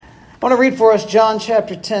I want to read for us John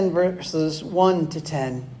chapter 10, verses 1 to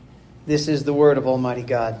 10. This is the word of Almighty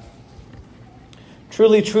God.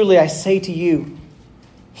 Truly, truly, I say to you,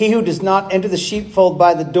 he who does not enter the sheepfold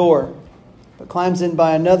by the door, but climbs in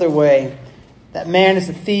by another way, that man is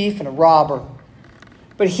a thief and a robber.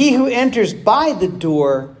 But he who enters by the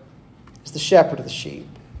door is the shepherd of the sheep.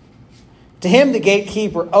 To him the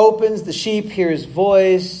gatekeeper opens, the sheep hear his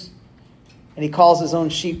voice, and he calls his own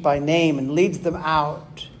sheep by name and leads them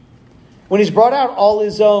out. When he's brought out all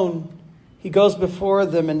his own, he goes before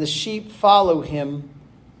them, and the sheep follow him,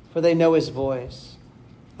 for they know his voice.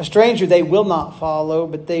 A stranger they will not follow,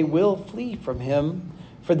 but they will flee from him,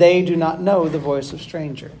 for they do not know the voice of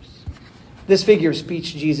strangers. This figure of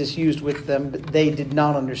speech Jesus used with them, but they did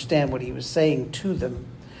not understand what he was saying to them.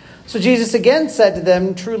 So Jesus again said to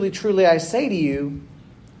them, Truly, truly, I say to you,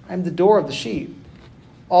 I am the door of the sheep.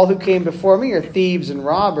 All who came before me are thieves and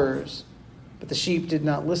robbers, but the sheep did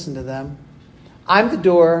not listen to them. I'm the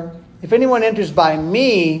door. If anyone enters by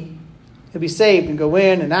me, he'll be saved and go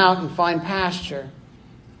in and out and find pasture.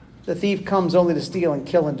 The thief comes only to steal and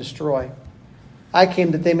kill and destroy. I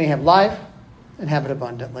came that they may have life and have it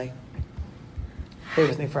abundantly. Stay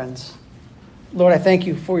with me, friends. Lord, I thank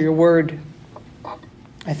you for your word.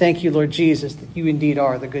 I thank you, Lord Jesus, that you indeed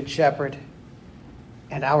are the good shepherd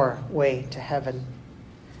and our way to heaven.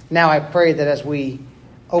 Now I pray that as we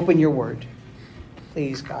open your word,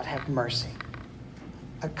 please, God, have mercy.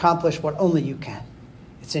 Accomplish what only you can.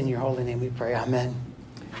 It's in your holy name we pray. Amen.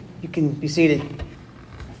 You can be seated.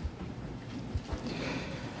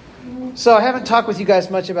 So I haven't talked with you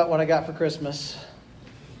guys much about what I got for Christmas.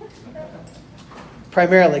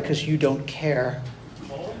 Primarily because you don't care.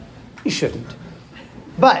 You shouldn't.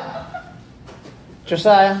 But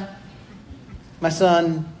Josiah, my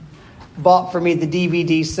son, bought for me the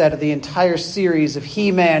DVD set of the entire series of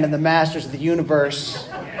He-Man and the Masters of the Universe.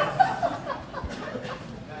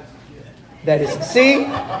 That is, see?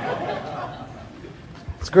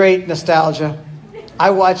 It's great nostalgia. I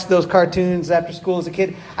watched those cartoons after school as a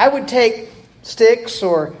kid. I would take sticks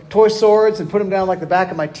or toy swords and put them down like the back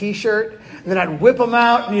of my t-shirt. And then I'd whip them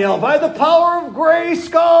out and yell, by the power of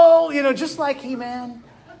Grayskull, just like He-Man.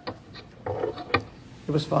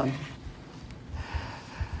 It was fun.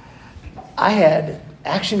 I had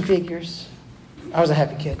action figures. I was a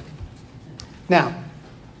happy kid. Now,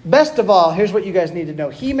 best of all, here's what you guys need to know.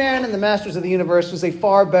 He-Man and the Masters of the Universe was a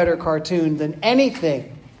far better cartoon than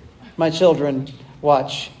anything my children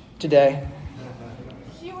watch today.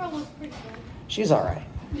 She's all right.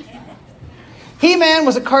 He-Man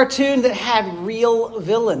was a cartoon that had real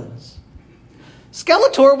villains.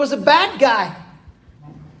 Skeletor was a bad guy.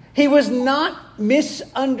 He was not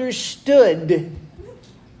misunderstood,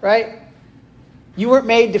 right? You weren't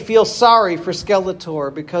made to feel sorry for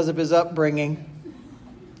Skeletor because of his upbringing.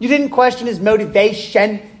 You didn't question his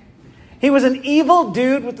motivation. He was an evil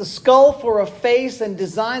dude with a skull for a face and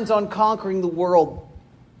designs on conquering the world.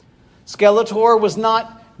 Skeletor was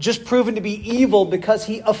not just proven to be evil because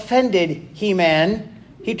he offended He-Man.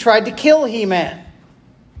 He tried to kill He-Man.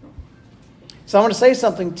 So I want to say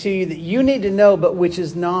something to you that you need to know, but which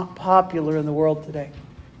is not popular in the world today.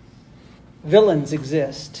 Villains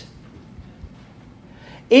exist.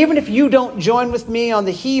 Even if you don't join with me on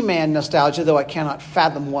the He-Man nostalgia, though I cannot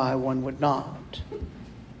fathom why one would not.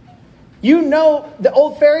 You know the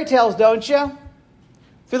old fairy tales, don't you?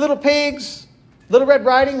 Three Little Pigs, Little Red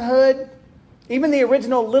Riding Hood, even the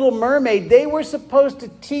original Little Mermaid, they were supposed to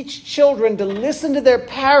teach children to listen to their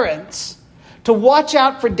parents, to watch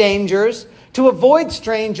out for dangers, to avoid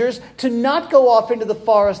strangers, to not go off into the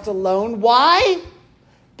forest alone. Why?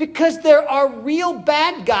 Because there are real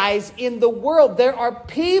bad guys in the world. There are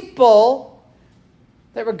people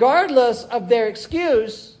that, regardless of their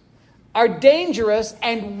excuse, are dangerous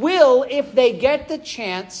and will, if they get the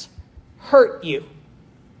chance, hurt you.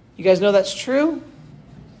 You guys know that's true?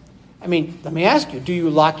 I mean, let me ask you, do you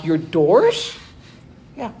lock your doors?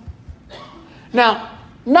 Yeah. Now,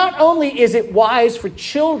 not only is it wise for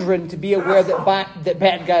children to be aware that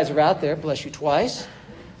bad guys are out there, bless you twice,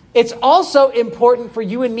 it's also important for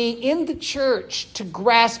you and me in the church to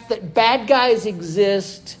grasp that bad guys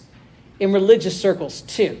exist in religious circles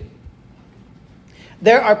too.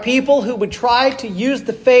 There are people who would try to use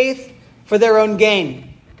the faith for their own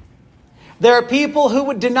gain. There are people who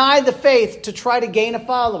would deny the faith to try to gain a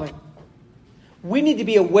following. We need to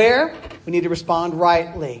be aware. We need to respond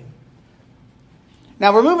rightly.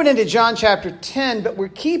 Now, we're moving into John chapter 10, but we're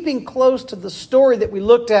keeping close to the story that we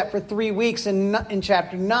looked at for 3 weeks in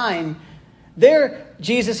chapter 9. There,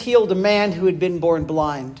 Jesus healed a man who had been born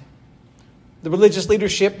blind. The religious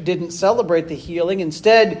leadership didn't celebrate the healing.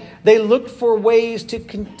 Instead, they looked for ways to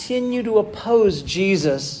continue to oppose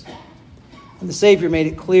Jesus. And the Savior made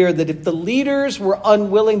it clear that if the leaders were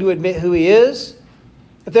unwilling to admit who he is,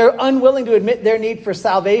 if they're unwilling to admit their need for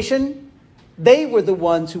salvation, they were the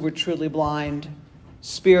ones who were truly blind,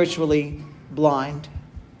 spiritually blind.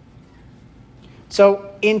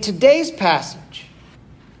 So in today's passage,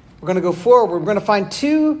 we're going to go forward. We're going to find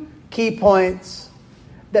two key points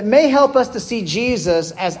that may help us to see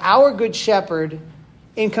Jesus as our good shepherd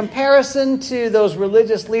in comparison to those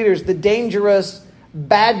religious leaders, the dangerous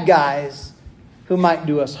bad guys who might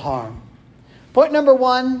do us harm. Point number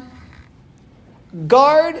one,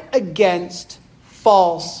 guard against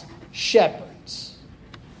false shepherds.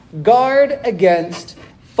 Guard against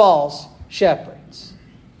false shepherds.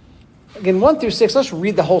 Again, 1 through 6, let's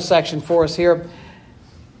read the whole section for us here.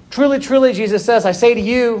 Truly, truly, Jesus says, I say to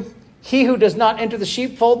you, he who does not enter the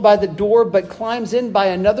sheepfold by the door, but climbs in by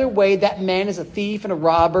another way, that man is a thief and a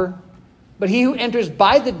robber. But he who enters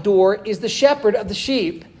by the door is the shepherd of the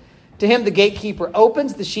sheep. To him the gatekeeper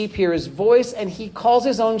opens, the sheep hear his voice, and he calls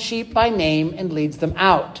his own sheep by name and leads them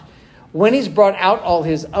out. When he's brought out all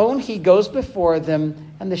his own, he goes before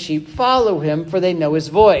them, and the sheep follow him, for they know his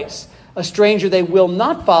voice. A stranger they will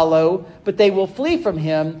not follow, but they will flee from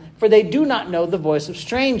him, for they do not know the voice of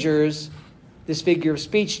strangers. This figure of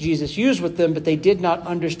speech Jesus used with them, but they did not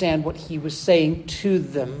understand what he was saying to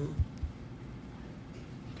them.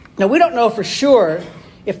 Now, we don't know for sure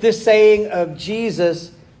if this saying of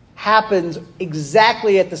Jesus happens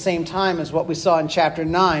exactly at the same time as what we saw in chapter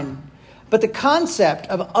 9. But the concept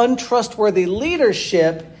of untrustworthy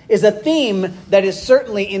leadership is a theme that is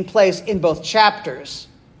certainly in place in both chapters.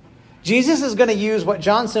 Jesus is going to use what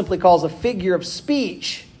John simply calls a figure of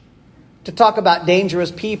speech to talk about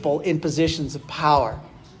dangerous people in positions of power.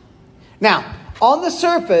 Now, on the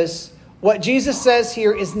surface, what Jesus says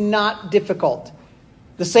here is not difficult.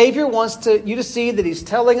 The Savior wants you to see that he's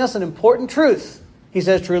telling us an important truth. He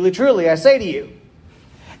says, truly, truly, I say to you.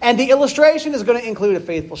 And the illustration is going to include a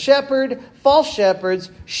faithful shepherd, false shepherds,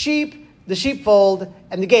 sheep, the sheepfold,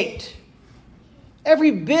 and the gate.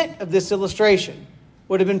 Every bit of this illustration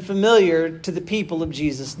would have been familiar to the people of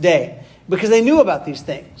Jesus' day because they knew about these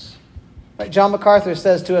things. John MacArthur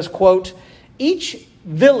says to us, quote, each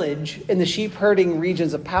village in the sheep herding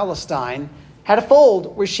regions of Palestine had a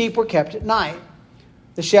fold where sheep were kept at night.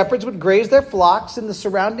 The shepherds would graze their flocks in the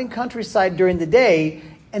surrounding countryside during the day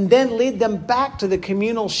and then lead them back to the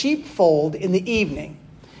communal sheepfold in the evening.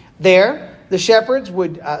 There, the shepherds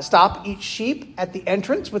would stop each sheep at the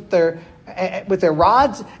entrance with their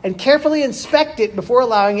rods and carefully inspect it before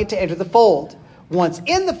allowing it to enter the fold. Once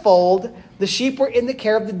in the fold, the sheep were in the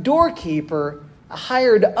care of the doorkeeper, a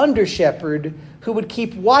hired under-shepherd who would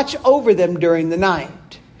keep watch over them during the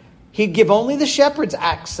night. He'd give only the shepherds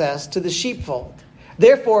access to the sheepfold.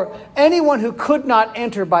 Therefore, anyone who could not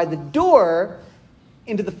enter by the door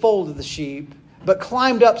into the fold of the sheep, but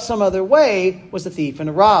climbed up some other way, was a thief and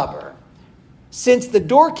a robber. Since the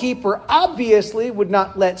doorkeeper obviously would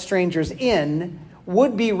not let strangers in,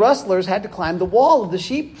 would-be rustlers had to climb the wall of the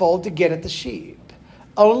sheepfold to get at the sheep.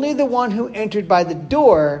 Only the one who entered by the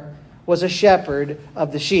door was a shepherd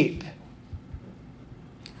of the sheep.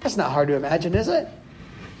 That's not hard to imagine, is it?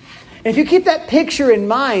 And if you keep that picture in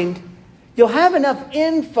mind, you'll have enough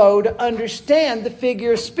info to understand the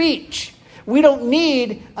figure of speech. We don't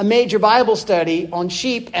need a major Bible study on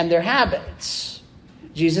sheep and their habits.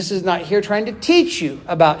 Jesus is not here trying to teach you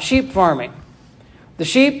about sheep farming. The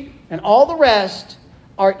sheep and all the rest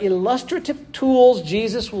are illustrative tools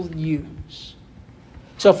Jesus will use.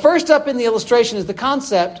 So first up in the illustration is the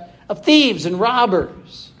concept of thieves and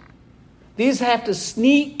robbers. These have to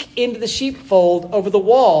sneak into the sheepfold over the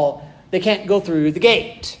wall. They can't go through the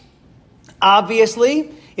gate.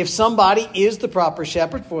 Obviously, if somebody is the proper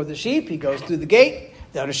shepherd for the sheep, he goes through the gate.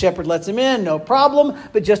 The under shepherd lets him in, no problem.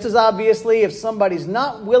 But just as obviously, if somebody's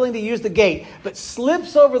not willing to use the gate, but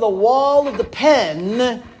slips over the wall of the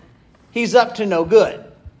pen, he's up to no good.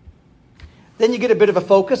 Then you get a bit of a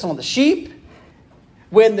focus on the sheep.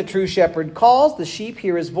 When the true shepherd calls, the sheep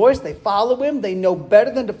hear his voice. They follow him. They know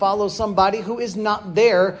better than to follow somebody who is not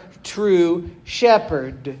their true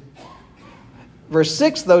shepherd. Verse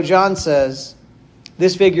 6, though, John says,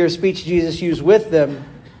 this figure of speech Jesus used with them,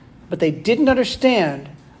 but they didn't understand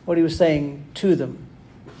what he was saying to them.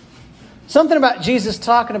 Something about Jesus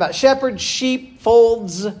talking about shepherds, sheep,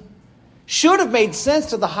 folds should have made sense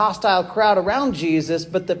to the hostile crowd around Jesus,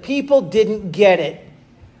 but the people didn't get it.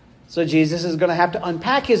 So Jesus is going to have to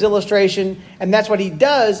unpack his illustration, and that's what he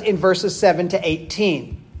does in verses 7 to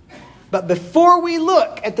 18. But before we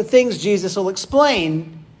look at the things Jesus will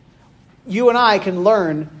explain, you and I can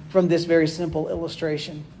learn from this very simple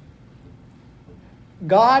illustration.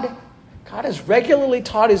 God has regularly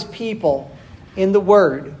taught his people in the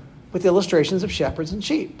Word with illustrations of shepherds and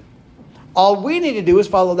sheep. All we need to do is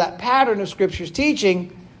follow that pattern of Scripture's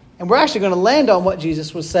teaching, and we're actually going to land on what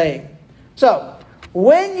Jesus was saying. So,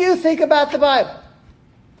 when you think about the Bible,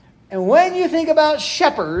 and when you think about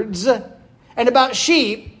shepherds and about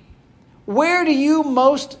sheep, where do you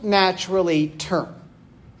most naturally turn?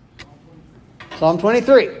 Psalm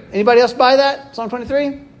 23. Anybody else buy that? Psalm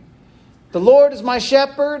 23? The Lord is my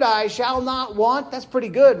shepherd, I shall not want. That's pretty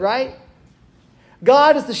good, right?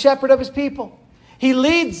 God is the shepherd of his people. He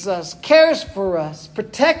leads us, cares for us,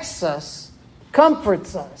 protects us,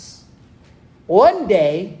 comforts us. One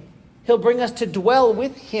day, he'll bring us to dwell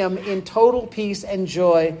with him in total peace and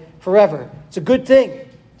joy forever. It's a good thing.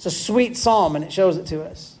 It's a sweet psalm, and it shows it to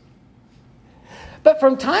us. But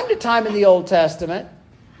from time to time in the Old Testament,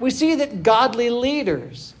 we see that godly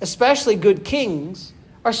leaders, especially good kings,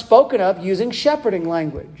 are spoken of using shepherding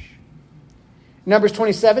language. Numbers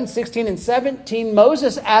 27, 16, and 17,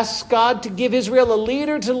 Moses asks God to give Israel a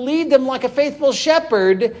leader to lead them like a faithful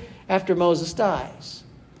shepherd after Moses dies.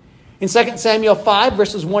 In 2 Samuel 5,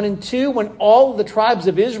 verses 1 and 2, when all of the tribes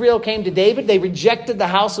of Israel came to David, they rejected the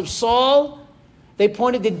house of Saul. They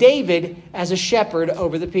pointed to David as a shepherd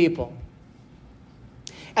over the people.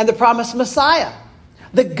 And the promised Messiah,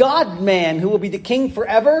 the God-man who will be the king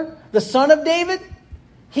forever, the son of David,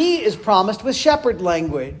 he is promised with shepherd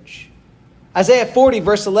language. Isaiah 40,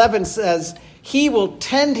 verse 11 says, he will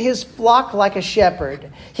tend his flock like a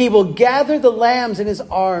shepherd. He will gather the lambs in his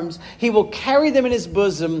arms. He will carry them in his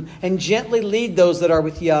bosom and gently lead those that are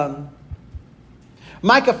with young.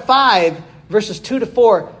 Micah 5, verses 2 to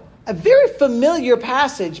 4, a very familiar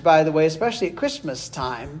passage, by the way, especially at Christmas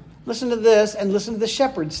time. Listen to this and listen to the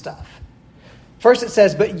shepherd stuff. First it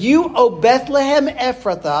says, but you, O Bethlehem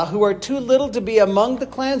Ephrathah, who are too little to be among the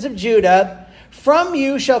clans of Judah, from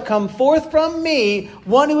you shall come forth from me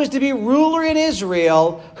one who is to be ruler in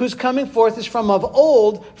Israel, whose coming forth is from of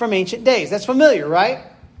old, from ancient days. That's familiar, right?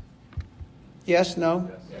 Yes, no?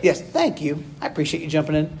 Yes, thank you. I appreciate you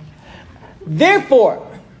jumping in. Therefore,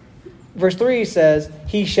 verse 3 says,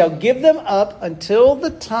 he shall give them up until the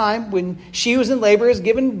time when she who is in labor has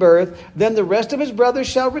given birth. Then the rest of his brothers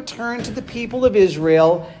shall return to the people of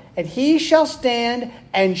Israel, and he shall stand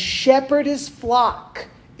and shepherd his flock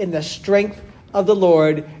in the strength of the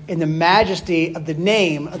Lord, in the majesty of the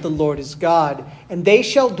name of the Lord his God. And they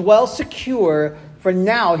shall dwell secure, for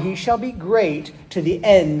now he shall be great to the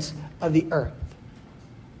ends of the earth.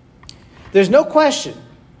 There's no question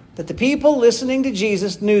that the people listening to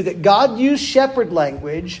Jesus knew that God used shepherd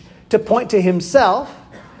language to point to himself,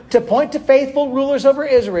 to point to faithful rulers over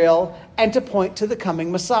Israel, and to point to the coming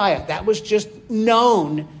Messiah. That was just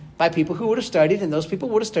known by people who would have studied, and those people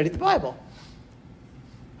would have studied the Bible.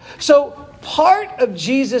 So part of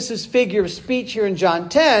Jesus' figure of speech here in John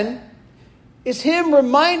 10 is him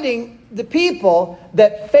reminding the people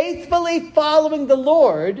that faithfully following the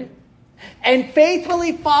Lord and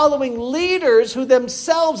faithfully following leaders who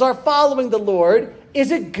themselves are following the Lord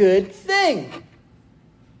is a good thing.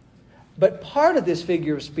 But part of this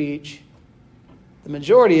figure of speech, the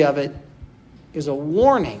majority of it, is a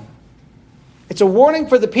warning. It's a warning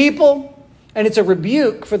for the people, and it's a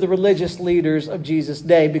rebuke for the religious leaders of Jesus'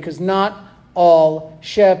 day, because not all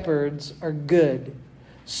shepherds are good.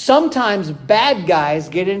 Sometimes bad guys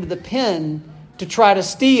get into the pen to try to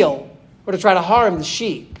steal or to try to harm the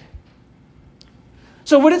sheep.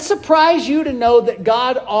 So would it surprise you to know that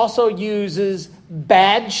God also uses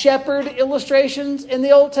bad shepherd illustrations in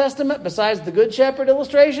the Old Testament besides the good shepherd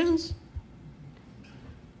illustrations?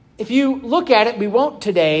 If you look at it, we won't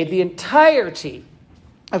today, the entirety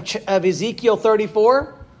of Ezekiel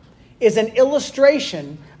 34 is an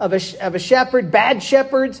illustration of a shepherd, bad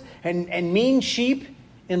shepherds, and mean sheep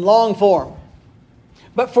in long form.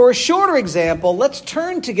 But for a shorter example, let's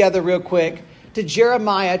turn together real quick to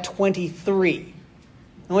Jeremiah 23.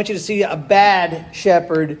 I want you to see a bad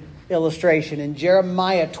shepherd illustration in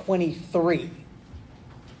Jeremiah 23.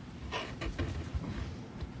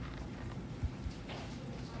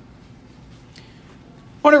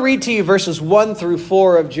 I want to read to you verses 1 through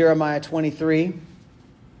 4 of Jeremiah 23.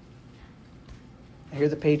 I hear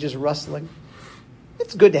the pages rustling.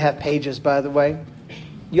 It's good to have pages, by the way.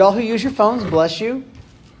 Y'all who use your phones, bless you.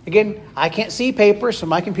 Again, I can't see paper, so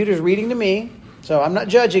my computer's reading to me. So I'm not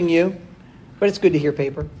judging you, but it's good to hear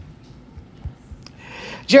paper.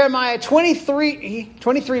 Jeremiah 23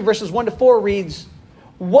 verses 1 to 4 reads,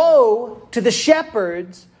 woe to the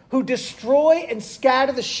shepherds who destroy and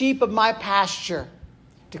scatter the sheep of my pasture,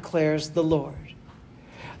 declares the Lord.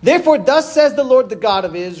 Therefore, thus says the Lord, the God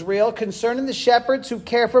of Israel, concerning the shepherds who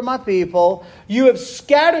care for my people, you have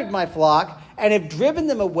scattered my flock and have driven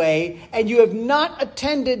them away, and you have not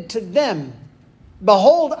attended to them.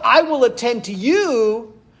 Behold, I will attend to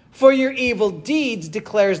you for your evil deeds,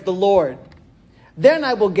 declares the Lord. Then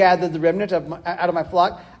I will gather the remnant out of my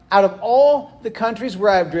flock, out of all the countries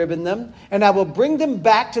where I have driven them, and I will bring them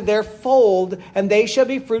back to their fold, and they shall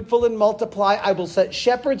be fruitful and multiply. I will set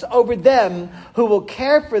shepherds over them who will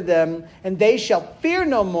care for them, and they shall fear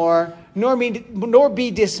no more, nor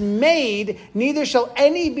be dismayed, neither shall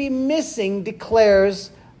any be missing,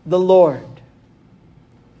 declares the Lord.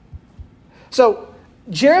 So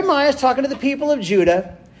Jeremiah is talking to the people of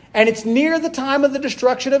Judah, and it's near the time of the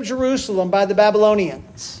destruction of Jerusalem by the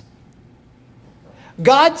Babylonians.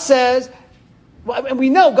 God says, and we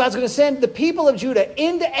know God's going to send the people of Judah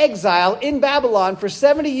into exile in Babylon for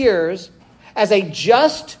 70 years as a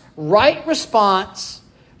just, right response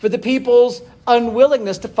for the people's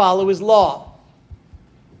unwillingness to follow his law.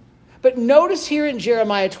 But notice here in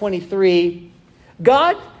Jeremiah 23,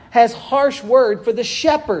 God has harsh word for the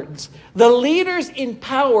shepherds, the leaders in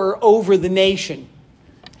power over the nation.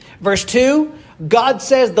 Verse 2, God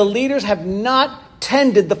says the leaders have not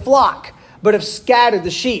tended the flock, but have scattered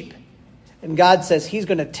the sheep. And God says he's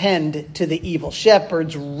going to tend to the evil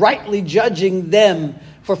shepherds, rightly judging them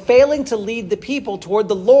for failing to lead the people toward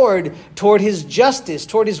the Lord, toward his justice,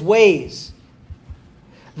 toward his ways.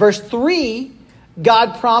 Verse 3,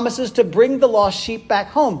 God promises to bring the lost sheep back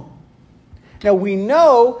home. Now we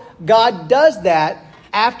know God does that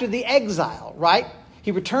after the exile, right?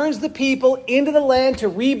 He returns the people into the land to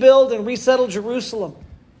rebuild and resettle Jerusalem.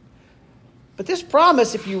 But this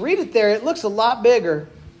promise, if you read it there, it looks a lot bigger,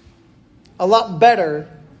 a lot better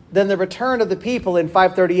than the return of the people in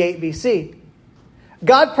 538 BC.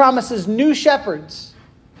 God promises new shepherds.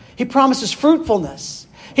 He promises fruitfulness.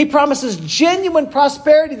 He promises genuine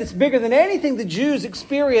prosperity that's bigger than anything the Jews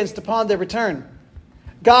experienced upon their return.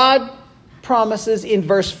 God promises in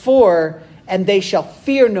verse 4, and they shall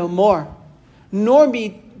fear no more, nor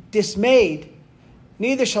be dismayed,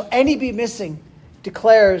 neither shall any be missing,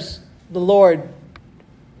 declares the Lord.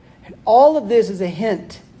 And all of this is a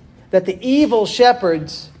hint that the evil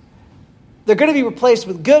shepherds, they're going to be replaced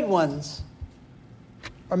with good ones.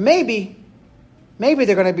 Or maybe they're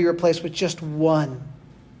going to be replaced with just one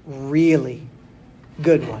really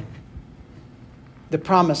good one. The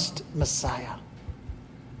promised Messiah.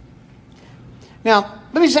 Now,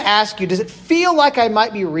 let me just ask you, does it feel like I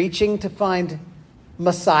might be reaching to find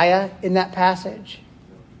Messiah in that passage?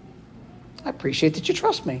 I appreciate that you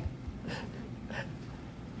trust me.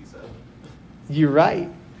 You're right.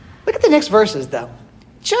 Look at the next verses, though,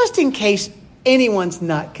 just in case anyone's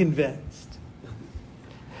not convinced.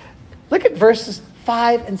 Look at verses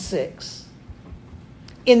 5 and 6.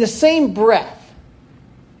 In the same breath,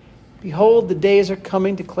 behold, the days are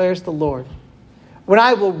coming, declares the Lord, when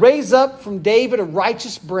I will raise up from David a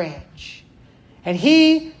righteous branch, and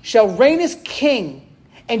he shall reign as king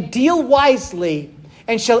and deal wisely,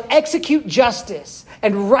 and shall execute justice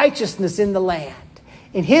and righteousness in the land.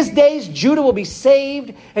 In his days, Judah will be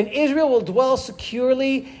saved, and Israel will dwell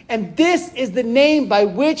securely. And this is the name by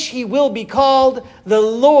which he will be called. The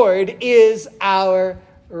Lord is our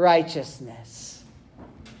righteousness.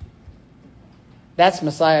 That's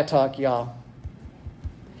Messiah talk, y'all.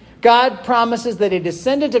 God promises that a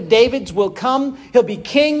descendant of David's will come. He'll be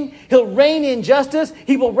king. He'll reign in justice.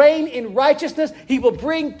 He will reign in righteousness. He will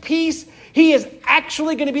bring peace. He is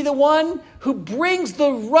actually going to be the one who brings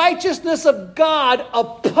the righteousness of God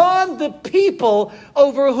upon the people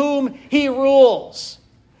over whom he rules.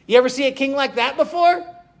 You ever see a king like that before?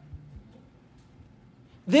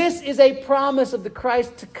 This is a promise of the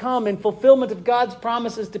Christ to come in fulfillment of God's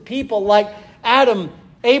promises to people like Adam,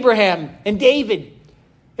 Abraham, and David.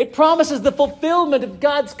 It promises the fulfillment of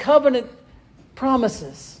God's covenant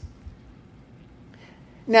promises.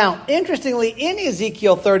 Now, interestingly, in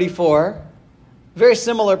Ezekiel 34, very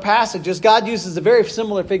similar passages, God uses a very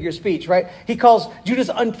similar figure of speech, right? He calls Judah's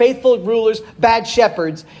unfaithful rulers bad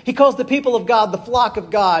shepherds. He calls the people of God the flock of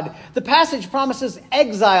God. The passage promises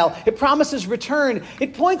exile. It promises return.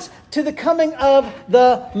 It points to the coming of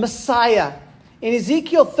the Messiah. In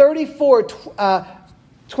Ezekiel 34,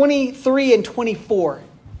 23 and 24,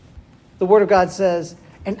 the Word of God says,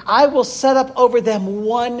 and I will set up over them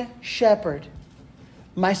one shepherd,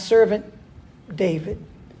 my servant David.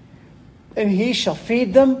 And he shall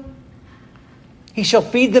feed them. He shall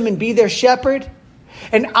feed them and be their shepherd.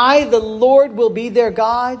 And I, the Lord, will be their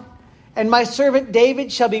God. And my servant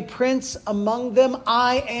David shall be prince among them.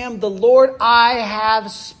 I am the Lord. I have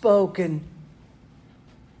spoken.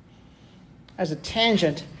 as a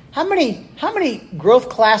tangent, how many growth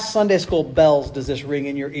class Sunday school bells does this ring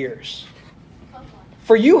in your ears?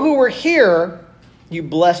 For you who were here, you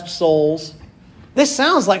blessed souls, this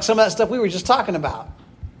sounds like some of that stuff we were just talking about.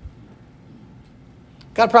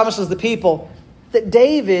 God promises the people that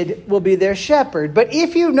David will be their shepherd. But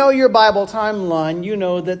if you know your Bible timeline, you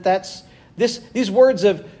know that these words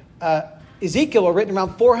of Ezekiel are written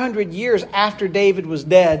around 400 years after David was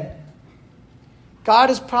dead.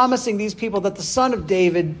 God is promising these people that the son of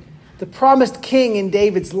David, the promised king in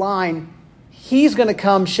David's line, he's going to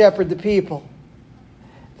come shepherd the people.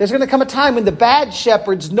 There's going to come a time when the bad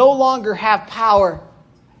shepherds no longer have power.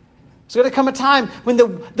 There's going to come a time when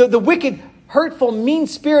the wicked, hurtful,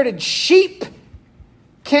 mean-spirited sheep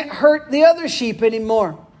can't hurt the other sheep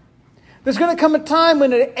anymore. There's going to come a time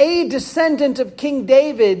when a descendant of King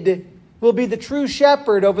David will be the true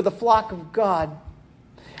shepherd over the flock of God.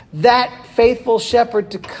 That faithful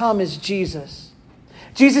shepherd to come is Jesus.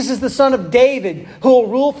 Jesus is the son of David who will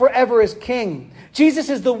rule forever as king. Jesus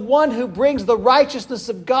is the one who brings the righteousness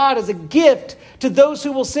of God as a gift to those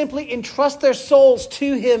who will simply entrust their souls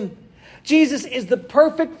to him. Jesus is the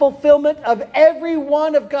perfect fulfillment of every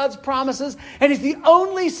one of God's promises, and he's the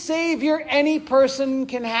only Savior any person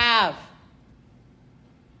can have.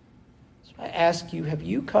 So I ask you, have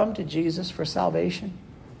you come to Jesus for salvation?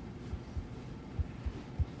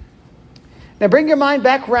 Now bring your mind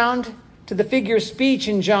back round to the figure of speech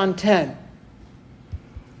in John 10.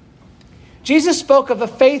 Jesus spoke of a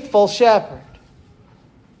faithful shepherd.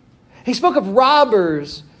 He spoke of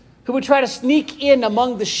robbers who would try to sneak in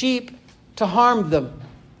among the sheep to harm them.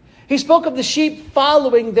 He spoke of the sheep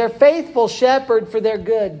following their faithful shepherd for their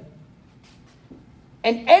good.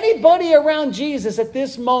 And anybody around Jesus at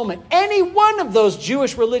this moment, any one of those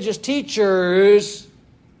Jewish religious teachers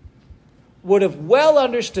would have well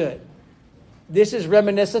understood this is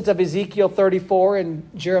reminiscent of Ezekiel 34 and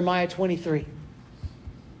Jeremiah 23.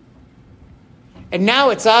 And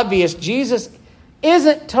now it's obvious Jesus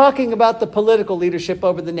isn't talking about the political leadership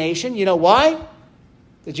over the nation. You know why?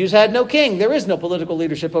 The Jews had no king. There is no political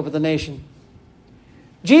leadership over the nation.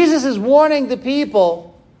 Jesus is warning the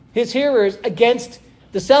people, his hearers, against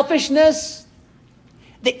the selfishness,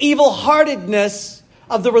 the evil-heartedness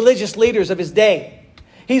of the religious leaders of his day.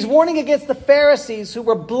 He's warning against the Pharisees who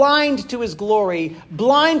were blind to his glory,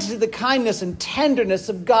 blind to the kindness and tenderness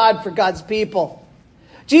of God for God's people.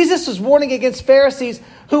 Jesus was warning against Pharisees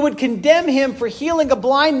who would condemn him for healing a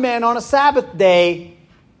blind man on a Sabbath day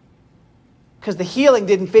because the healing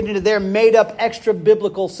didn't fit into their made-up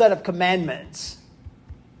extra-biblical set of commandments.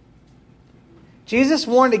 Jesus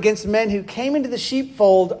warned against men who came into the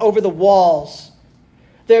sheepfold over the walls.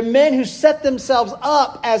 They're men who set themselves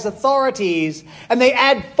up as authorities, and they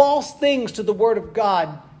add false things to the Word of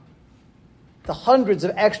God. The hundreds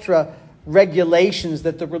of extra regulations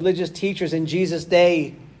that the religious teachers in Jesus'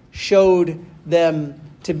 day showed them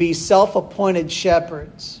to be self-appointed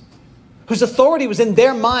shepherds, whose authority was in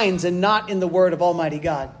their minds and not in the Word of Almighty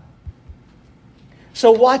God.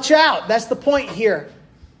 So watch out. That's the point here.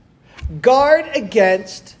 Guard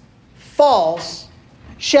against false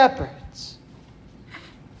shepherds.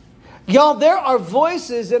 Y'all, there are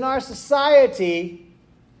voices in our society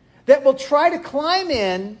that will try to climb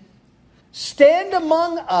in, stand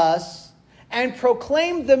among us, and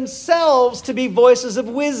proclaim themselves to be voices of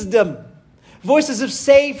wisdom, voices of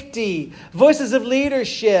safety, voices of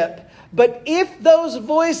leadership. But if those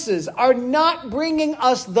voices are not bringing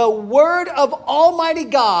us the Word of Almighty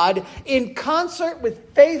God in concert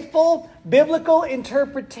with faithful biblical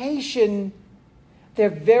interpretation, they're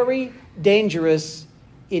very dangerous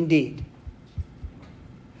indeed.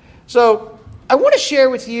 So I want to share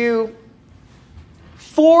with you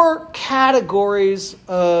 4 categories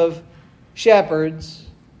of shepherds,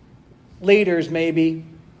 leaders maybe,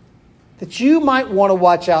 that you might want to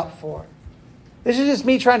watch out for. This is just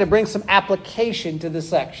me trying to bring some application to this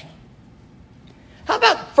section. How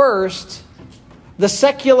about first, the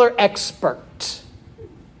secular expert?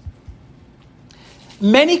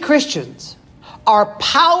 Many Christians are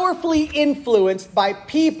powerfully influenced by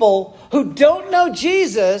people who don't know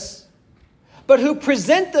Jesus, but who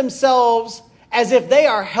present themselves as if they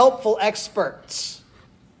are helpful experts.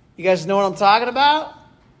 You guys know what I'm talking about?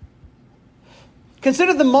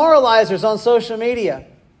 Consider the moralizers on social media.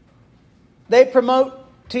 They promote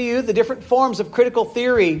to you the different forms of critical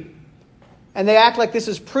theory, and they act like this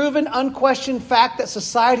is proven, unquestioned fact that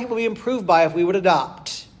society will be improved by if we would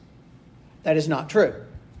adopt. That is not true.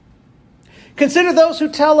 Consider those who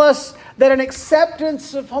tell us that an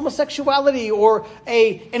acceptance of homosexuality or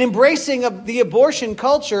an embracing of the abortion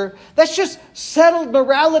culture, that's just settled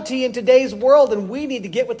morality in today's world, and we need to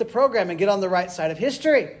get with the program and get on the right side of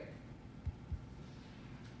history.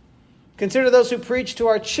 Consider those who preach to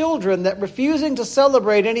our children that refusing to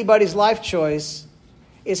celebrate anybody's life choice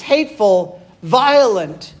is hateful,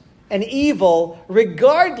 violent, and evil,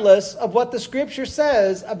 regardless of what the Scripture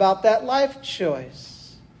says about that life choice.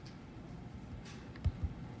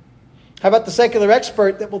 How about the secular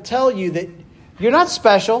expert that will tell you that you're not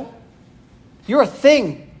special, you're a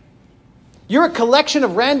thing. You're a collection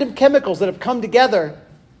of random chemicals that have come together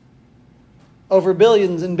over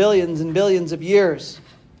billions and billions and billions of years.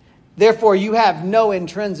 Therefore, you have no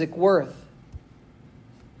intrinsic worth.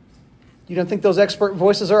 You don't think those expert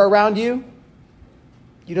voices are around you?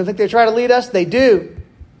 You don't think they try to lead us? They do.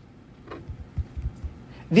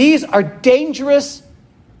 These are dangerous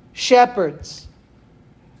shepherds.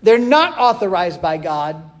 They're not authorized by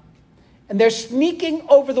God, and they're sneaking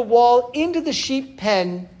over the wall into the sheep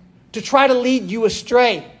pen to try to lead you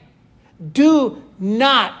astray. Do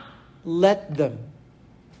not let them.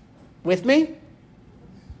 With me?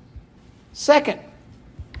 Second,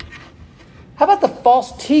 how about the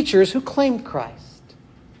false teachers who claim Christ?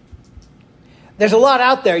 There's a lot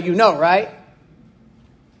out there, you know, right?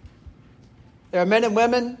 There are men and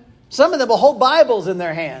women. Some of them will hold Bibles in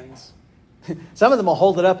their hands. Some of them will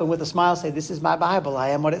hold it up and with a smile say, "This is my Bible. I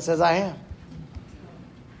am what it says I am."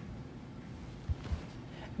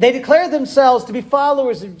 They declare themselves to be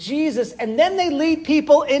followers of Jesus, and then they lead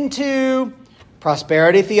people into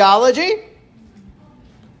prosperity theology,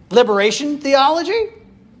 liberation theology.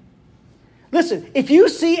 Listen, if you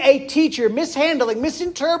see a teacher mishandling,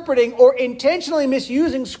 misinterpreting, or intentionally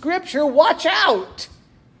misusing Scripture, watch out.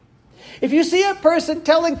 If you see a person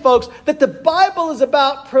telling folks that the Bible is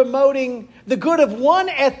about promoting the good of one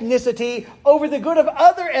ethnicity over the good of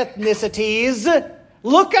other ethnicities,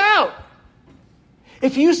 look out.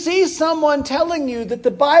 If you see someone telling you that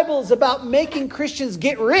the Bible is about making Christians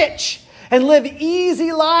get rich and live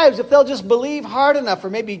easy lives if they'll just believe hard enough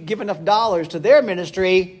or maybe give enough dollars to their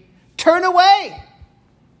ministry, turn away.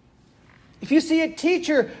 If you see a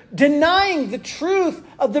teacher denying the truth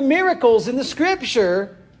of the miracles in the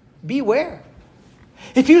Scripture, beware.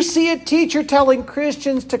 If you see a teacher telling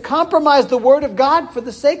Christians to compromise the Word of God for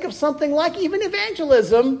the sake of something like even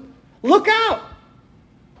evangelism, look out.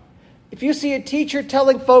 If you see a teacher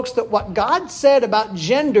telling folks that what God said about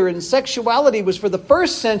gender and sexuality was for the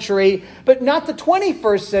first century, but not the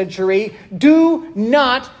 21st century, do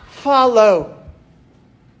not follow.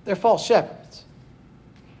 They're false shepherds.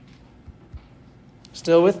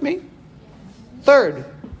 Still with me? Third,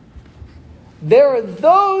 there are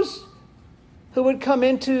those who would come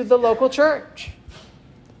into the local church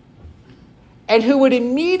and who would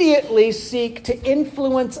immediately seek to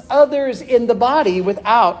influence others in the body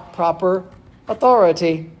without proper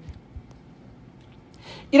authority.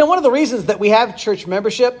 You know, one of the reasons that we have church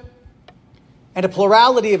membership and a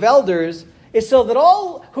plurality of elders is so that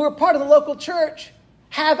all who are part of the local church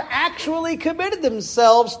have actually committed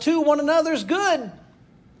themselves to one another's good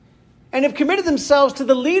and have committed themselves to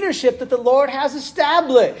the leadership that the Lord has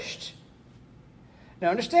established. Now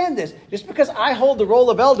understand this. Just because I hold the role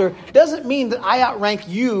of elder doesn't mean that I outrank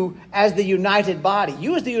you as the united body.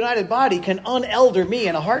 You as the united body can unelder me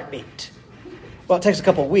in a heartbeat. Well, it takes a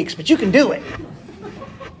couple of weeks, but you can do it.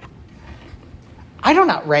 I don't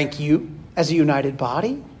outrank you as a united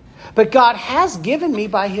body, but God has given me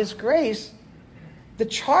by His grace the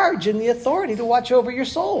charge and the authority to watch over your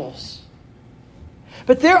souls.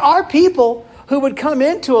 But there are people who would come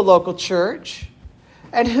into a local church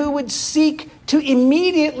and who would seek to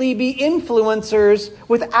immediately be influencers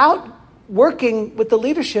without working with the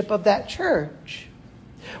leadership of that church.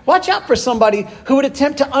 Watch out for somebody who would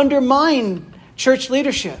attempt to undermine church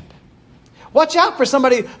leadership. Watch out for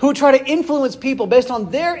somebody who would try to influence people based on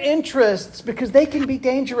their interests, because they can be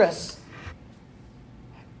dangerous.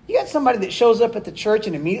 You got somebody that shows up at the church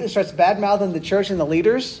and immediately starts bad-mouthing the church and the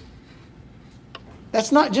leaders.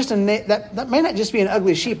 That's not just that may not just be an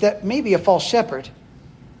ugly sheep. That may be a false shepherd.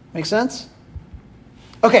 Make sense?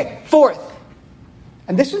 Okay, fourth,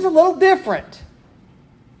 and this is a little different.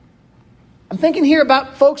 I'm thinking here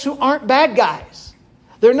about folks who aren't bad guys.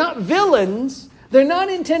 They're not villains. They're not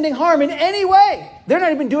intending harm in any way. They're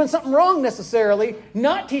not even doing something wrong necessarily,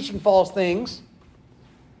 not teaching false things.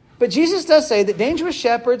 But Jesus does say that dangerous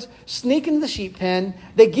shepherds sneak into the sheep pen.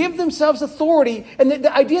 They give themselves authority. And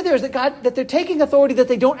the idea there is that they're taking authority that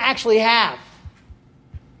they don't actually have.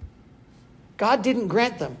 God didn't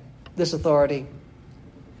grant them this authority.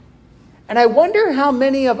 And I wonder how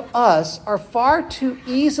many of us are far too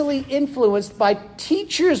easily influenced by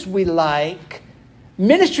teachers we like,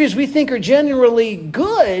 ministries we think are generally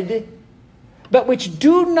good, but which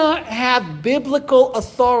do not have biblical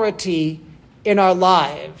authority in our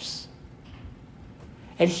lives.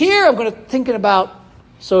 And here I'm going to thinking about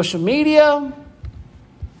social media,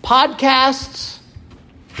 podcasts,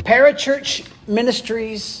 parachurch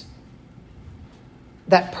ministries,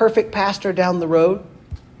 that perfect pastor down the road.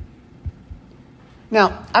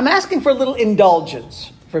 Now, I'm asking for a little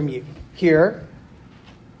indulgence from you here,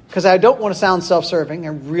 because I don't want to sound self-serving.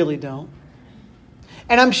 I really don't.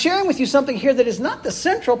 And I'm sharing with you something here that is not the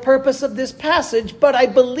central purpose of this passage, but I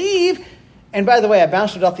believe, and by the way, I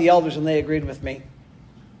bounced it off the elders and they agreed with me.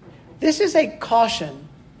 This is a caution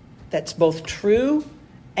that's both true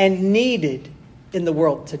and needed in the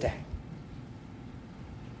world today.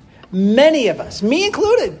 Many of us, me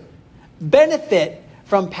included, benefit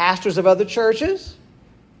from pastors of other churches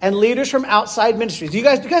and leaders from outside ministries. Do you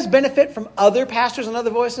guys benefit from other pastors and other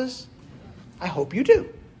voices? I hope you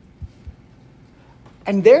do.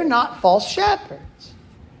 And they're not false shepherds.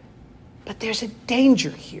 But there's a danger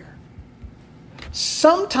here.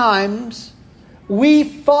 Sometimes we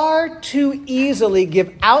far too easily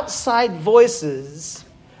give outside voices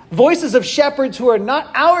of shepherds who are not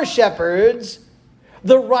our shepherds,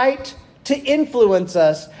 the right to influence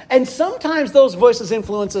us. And sometimes those voices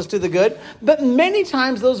influence us to the good, but many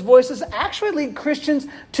times those voices actually lead Christians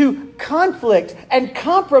to conflict and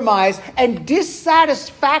compromise and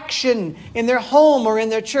dissatisfaction in their home or in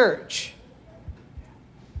their church.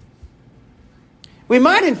 We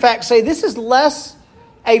might in fact say this is less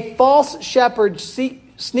a false shepherd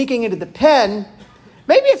sneaking into the pen.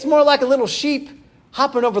 Maybe it's more like a little sheep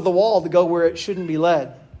hopping over the wall to go where it shouldn't be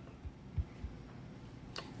led.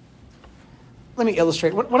 Let me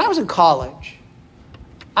illustrate. When I was in college,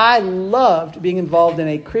 I loved being involved in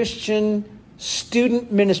a Christian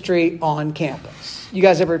student ministry on campus. You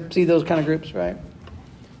guys ever see those kind of groups, right?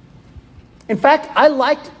 In fact, I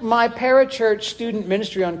liked my parachurch student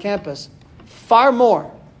ministry on campus far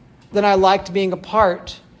more than I liked being a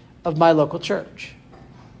part of my local church.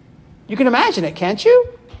 You can imagine it, can't you?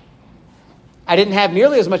 I didn't have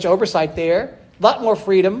nearly as much oversight there, a lot more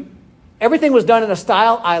freedom. Everything was done in a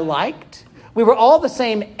style I liked. We were all the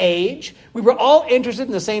same age. We were all interested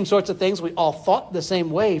in the same sorts of things. We all thought the same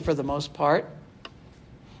way for the most part.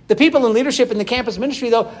 The people in leadership in the campus ministry,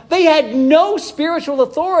 though, they had no spiritual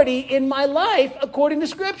authority in my life according to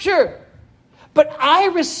Scripture. But I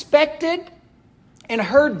respected and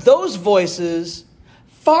heard those voices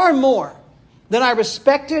far more than I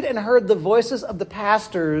respected and heard the voices of the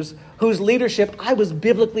pastors whose leadership I was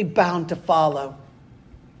biblically bound to follow.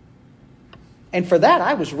 And for that,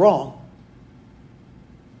 I was wrong.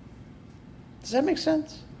 Does that make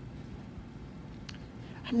sense?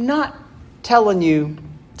 I'm not telling you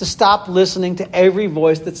to stop listening to every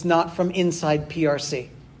voice that's not from inside PRC.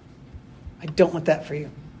 I don't want that for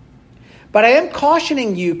you. But I am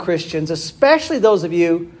cautioning you, Christians, especially those of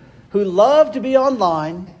you who love to be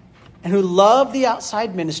online and who love the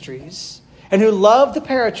outside ministries and who love the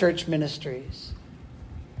parachurch ministries.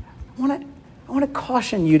 I want to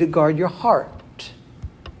caution you to guard your heart.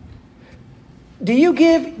 Do you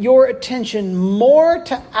give your attention more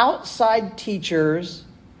to outside teachers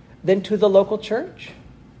than to the local church?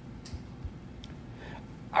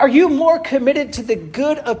 Are you more committed to the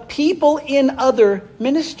good of people in other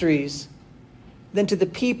ministries than to the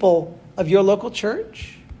people of your local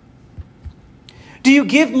church? Do you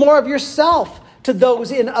give more of yourself to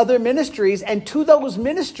those in other ministries and to those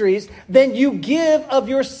ministries than you give of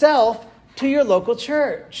yourself to your local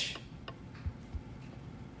church?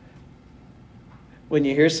 When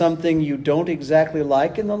you hear something you don't exactly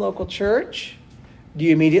like in the local church, do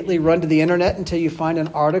you immediately run to the internet until you find an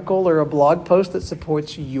article or a blog post that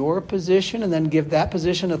supports your position and then give that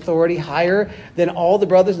position authority higher than all the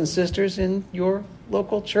brothers and sisters in your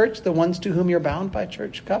local church, the ones to whom you're bound by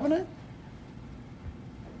church covenant?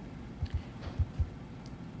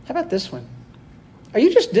 How about this one? Are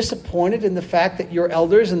you just disappointed in the fact that your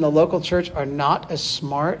elders in the local church are not as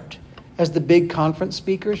smart as the big conference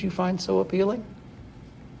speakers you find so appealing?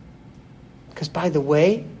 Because, by the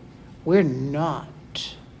way, we're not.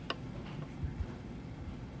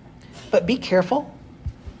 But be careful,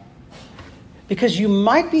 because you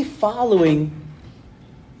might be following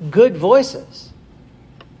good voices,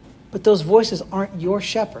 but those voices aren't your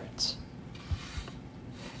shepherds.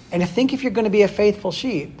 And I think if you're going to be a faithful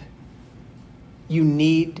sheep, you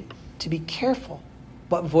need to be careful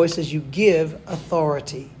what voices you give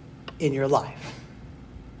authority in your life.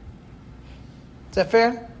 Is that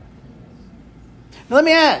fair? Now let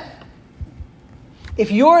me add, If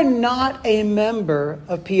you're not a member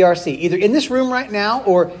of PRC, either in this room right now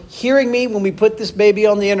or hearing me when we put this baby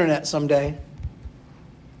on the internet someday,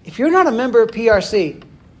 if you're not a member of PRC,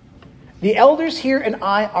 the elders here and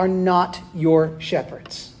I are not your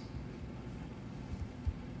shepherds.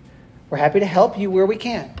 We're happy to help you where we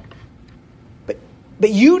can. But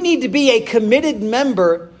you need to be a committed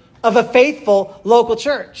member of a faithful local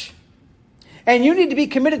church. And you need to be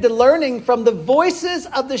committed to learning from the voices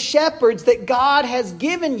of the shepherds that God has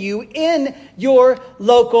given you in your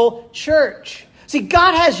local church. See,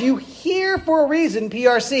 God has you here for a reason,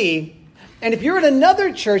 PRC. And if you're in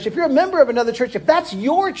another church, if you're a member of another church, if that's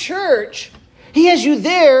your church, He has you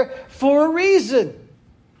there for a reason,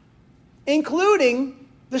 including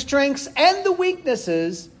the strengths and the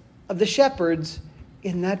weaknesses of the shepherds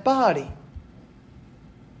in that body.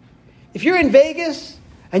 If you're in Vegas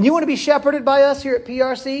and you want to be shepherded by us here at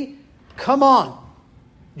PRC, come on,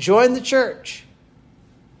 join the church.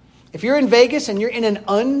 If you're in Vegas and you're in an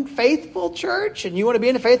unfaithful church and you want to be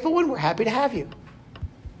in a faithful one, we're happy to have you.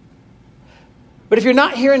 But if you're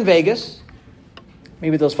not here in Vegas,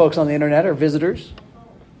 maybe those folks on the internet are visitors,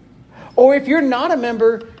 or if you're not a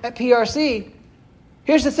member at PRC,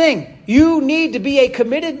 here's the thing. You need to be a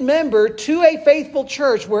committed member to a faithful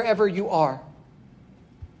church wherever you are.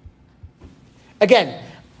 Again,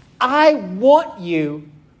 I want you,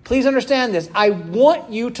 please understand this, I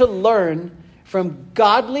want you to learn from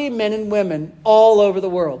godly men and women all over the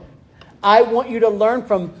world. I want you to learn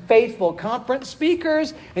from faithful conference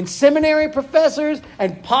speakers and seminary professors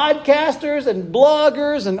and podcasters and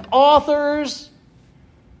bloggers and authors.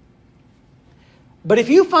 But if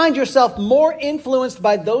you find yourself more influenced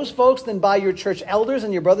by those folks than by your church elders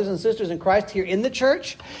and your brothers and sisters in Christ here in the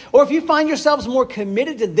church, or if you find yourselves more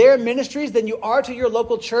committed to their ministries than you are to your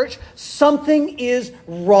local church, something is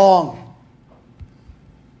wrong.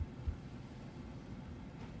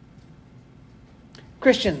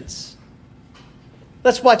 Christians,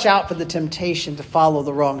 let's watch out for the temptation to follow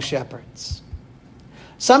the wrong shepherds.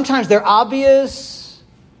 Sometimes they're obvious.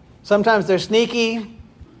 Sometimes they're sneaky.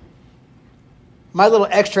 My little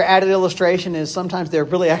extra added illustration is sometimes they're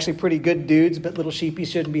really actually pretty good dudes, but little sheepies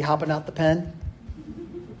shouldn't be hopping out the pen.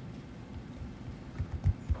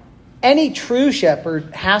 Any true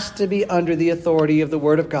shepherd has to be under the authority of the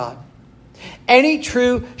Word of God. Any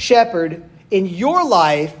true shepherd in your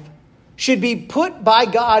life should be put by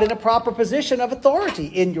God in a proper position of authority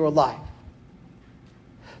in your life.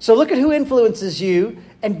 So look at who influences you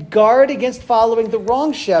and guard against following the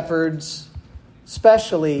wrong shepherds,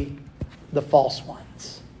 especially the false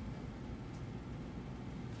ones.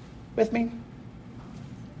 With me?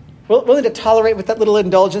 Willing to tolerate with that little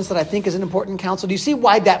indulgence that I think is an important counsel. Do you see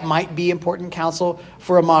why that might be important counsel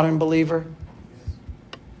for a modern believer?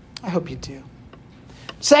 I hope you do.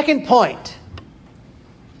 Second point.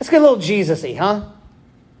 Let's get a little Jesus-y, huh?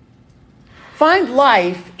 Find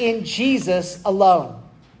life in Jesus alone.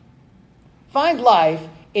 Find life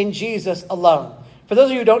in Jesus alone. For those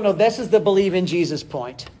of you who don't know, this is the believe in Jesus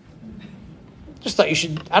point. Just thought you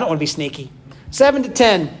should, I don't want to be sneaky. 7 to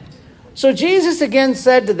 10. So Jesus again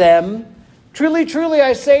said to them, "Truly, truly,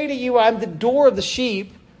 I say to you, I'm the door of the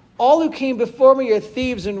sheep. All who came before me are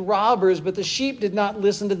thieves and robbers, but the sheep did not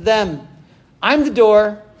listen to them. I'm the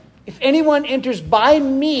door. If anyone enters by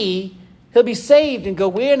me, he'll be saved and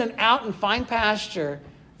go in and out and find pasture.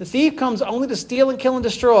 The thief comes only to steal and kill and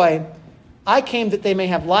destroy. I came that they may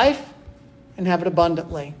have life and have it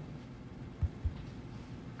abundantly."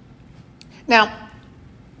 Now,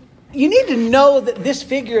 you need to know that this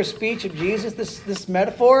figure of speech of Jesus, this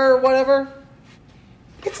metaphor or whatever,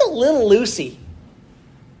 it's a little loosey.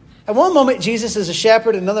 At one moment, Jesus is a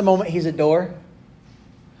shepherd. At another moment, he's a door.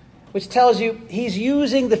 Which tells you he's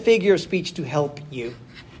using the figure of speech to help you.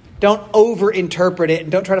 Don't overinterpret it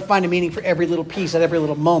and don't try to find a meaning for every little piece at every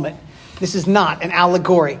little moment. This is not an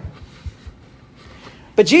allegory.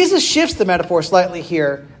 But Jesus shifts the metaphor slightly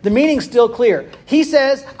here. The meaning's still clear. He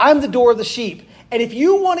says, I'm the door of the sheep. And if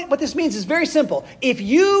you want it, what this means is very simple. If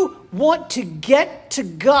you want to get to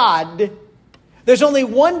God, there's only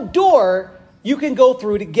one door you can go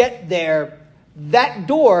through to get there. That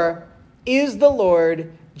door is the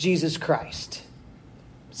Lord Jesus Christ.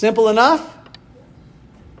 Simple enough?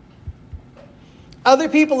 Other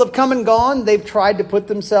people have come and gone. They've tried to put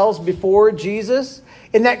themselves before Jesus.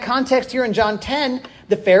 In that context here in John 10,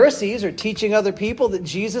 the Pharisees are teaching other people that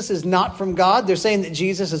Jesus is not from God. They're saying that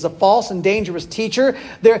Jesus is a false and dangerous teacher.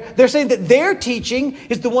 They're saying that their teaching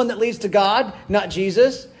is the one that leads to God, not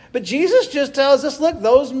Jesus. But Jesus just tells us, look,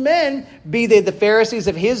 those men, be they the Pharisees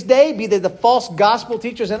of his day, be they the false gospel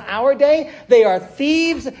teachers in our day, they are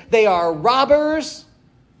thieves, they are robbers.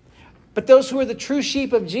 But those who are the true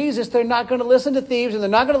sheep of Jesus, they're not going to listen to thieves and they're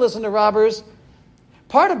not going to listen to robbers.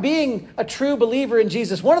 Part of being a true believer in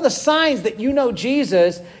Jesus, one of the signs that you know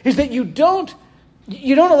Jesus is that you don't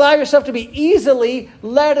allow yourself to be easily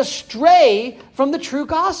led astray from the true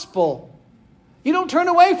gospel. You don't turn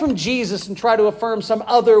away from Jesus and try to affirm some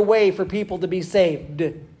other way for people to be saved.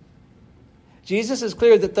 Jesus is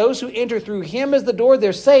clear that those who enter through him as the door,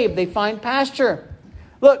 they're saved. They find pasture.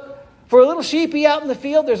 Look, for a little sheepy out in the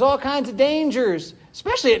field, there's all kinds of dangers,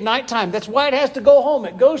 especially at nighttime. That's why it has to go home.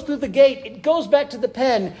 It goes through the gate. It goes back to the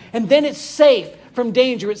pen. And then it's safe from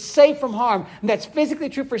danger. It's safe from harm. And that's physically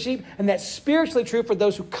true for sheep. And that's spiritually true for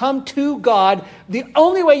those who come to God. The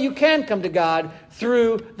only way you can come to God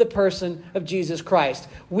through the person of Jesus Christ.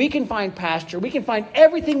 We can find pasture. We can find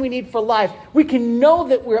everything we need for life. We can know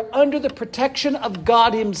that we're under the protection of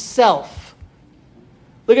God himself.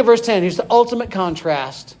 Look at verse 10. Here's the ultimate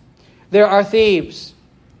contrast. There are thieves.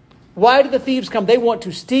 Why do the thieves come? They want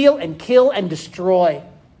to steal and kill and destroy.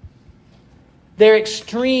 They're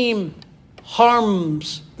extreme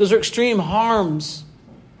harms. Those are extreme harms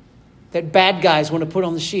that bad guys want to put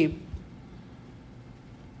on the sheep.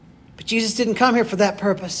 But Jesus didn't come here for that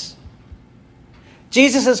purpose.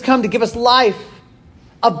 Jesus has come to give us life,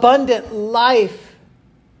 abundant life.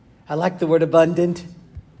 I like the word abundant.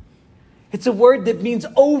 It's a word that means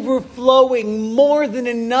overflowing, more than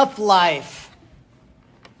enough life.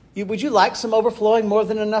 Would you like some overflowing, more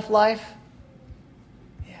than enough life?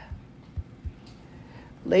 Yeah.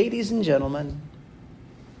 Ladies and gentlemen,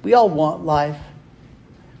 we all want life.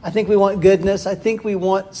 I think we want goodness. I think we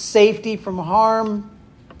want safety from harm.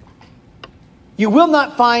 You will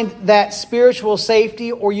not find that spiritual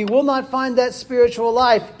safety, or you will not find that spiritual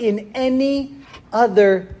life in any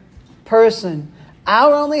other person.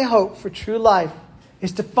 Our only hope for true life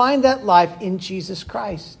is to find that life in Jesus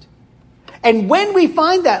Christ. And when we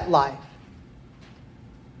find that life,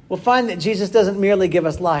 we'll find that Jesus doesn't merely give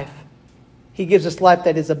us life. He gives us life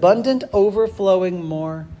that is abundant, overflowing,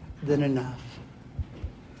 more than enough.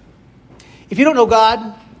 If you don't know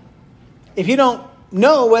God, if you don't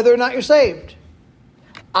know whether or not you're saved,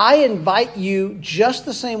 I invite you just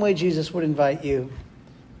the same way Jesus would invite you.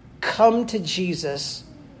 Come to Jesus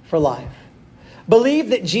for life. Believe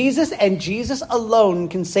that Jesus and Jesus alone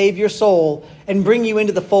can save your soul and bring you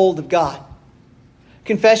into the fold of God.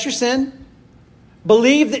 Confess your sin.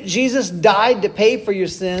 Believe that Jesus died to pay for your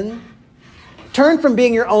sin. Turn from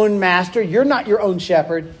being your own master. You're not your own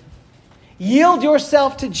shepherd. Yield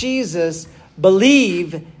yourself to Jesus.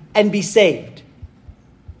 Believe and be saved.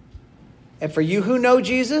 And for you who know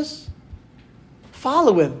Jesus,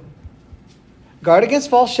 follow him. Guard against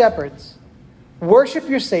false shepherds. Worship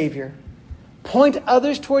your Savior. Point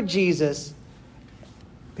others toward Jesus,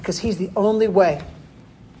 because he's the only way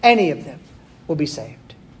any of them will be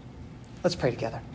saved. Let's pray together.